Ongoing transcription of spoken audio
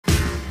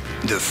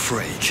The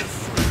freak,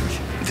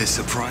 the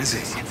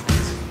surprising,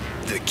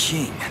 the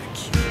king,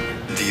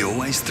 the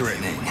always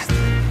threatening.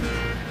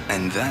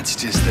 And that's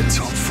just the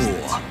top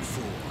four.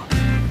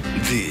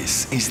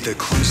 This is the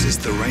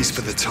closest the race for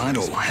the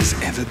title has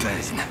ever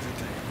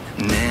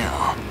been.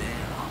 Now,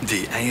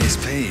 the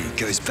ASP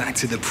goes back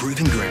to the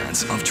proving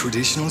grounds of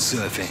traditional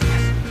surfing.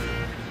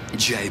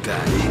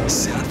 J-Bay,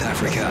 South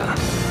Africa.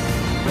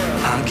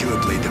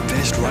 Arguably the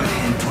best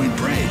right-hand point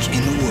break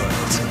in the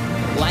world.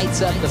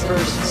 Lights up the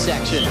first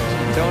section.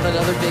 Throwing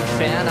another big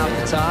fan off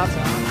the top.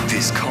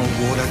 This cold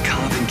water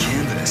carbon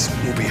canvas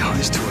will be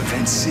host to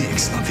event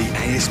 6 of the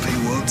ASP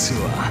World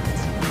Tour.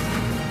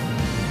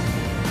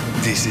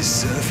 This is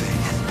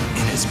surfing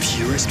in its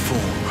purest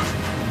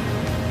form.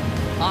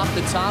 Off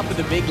the top with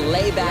a big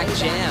layback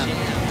jam.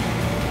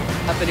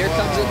 Up and here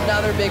comes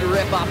another big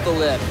rip off the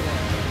lip.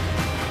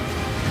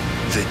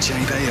 The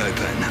J-Bay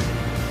Open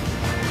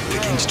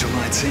begins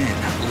July 10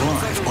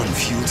 live on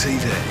Fuel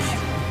TV.